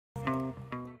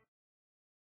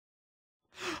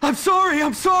I'm sorry,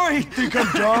 I'm sorry! Think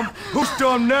I'm dumb? Who's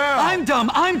dumb now? I'm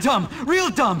dumb, real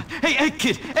dumb! Hey, Egg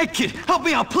Kid, help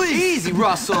me out, please! Easy,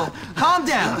 Russell. Calm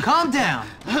down.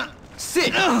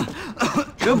 Sit.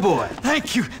 Good boy.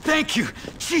 Thank you.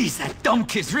 Jeez, that dumb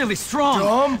kid's really strong.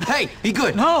 Dumb? Hey, be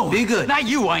good. No! Be good. Not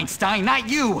you, Einstein, not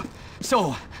you!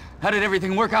 So, how did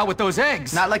everything work out with those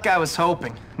eggs? Not like I was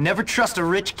hoping. Never trust a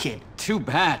rich kid. Too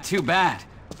bad.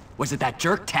 Was it that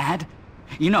jerk, Tad?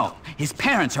 You know, his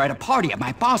parents are at a party at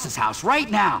my boss's house right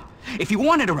now. If you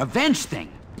wanted a revenge thing,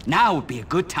 now would be a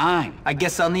good time. I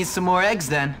guess I'll need some more eggs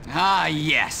then. Ah,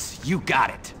 yes, you got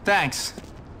it. Thanks.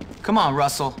 Come on,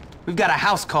 Russell. We've got a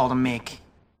house call to make.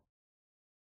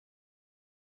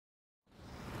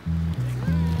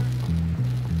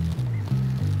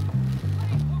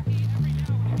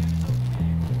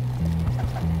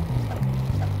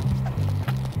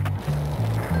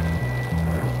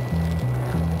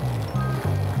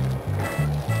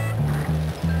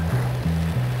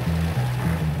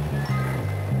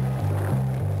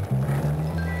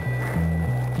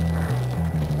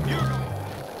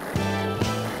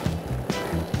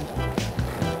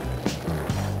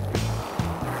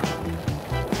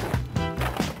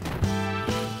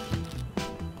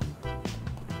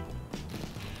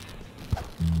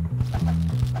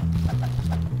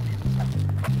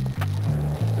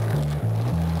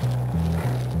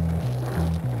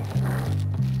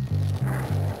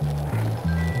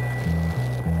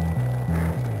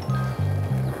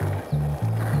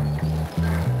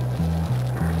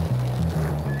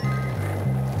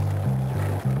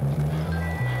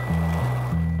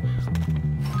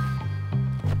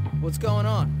 What's going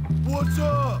on? What's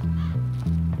up?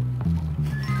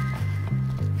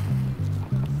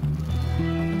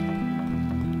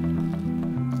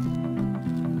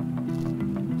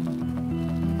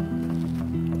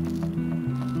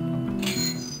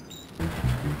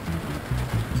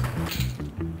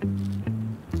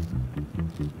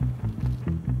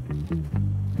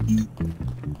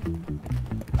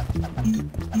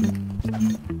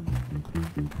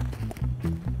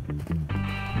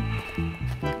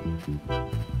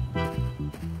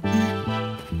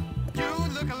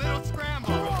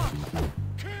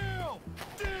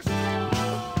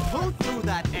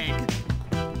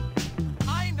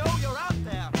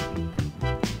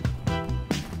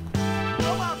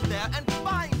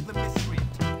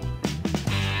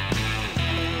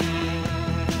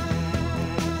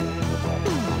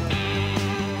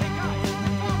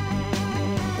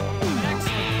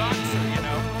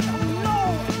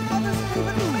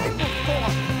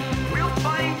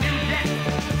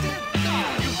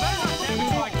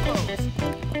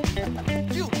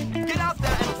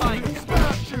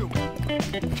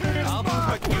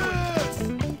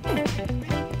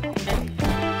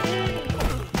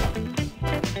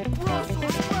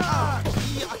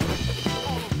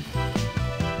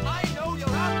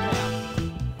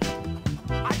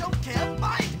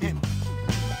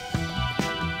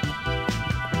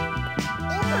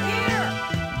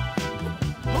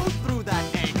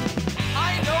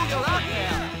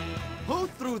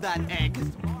 That egg.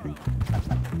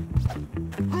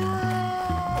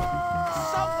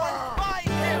 Someone find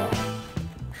him!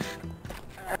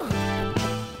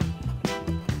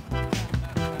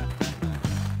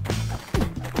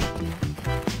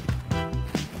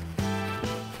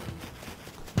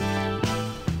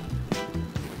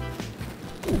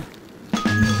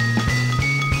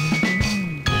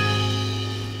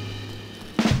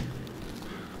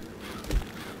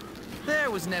 There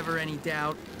was never any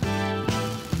doubt.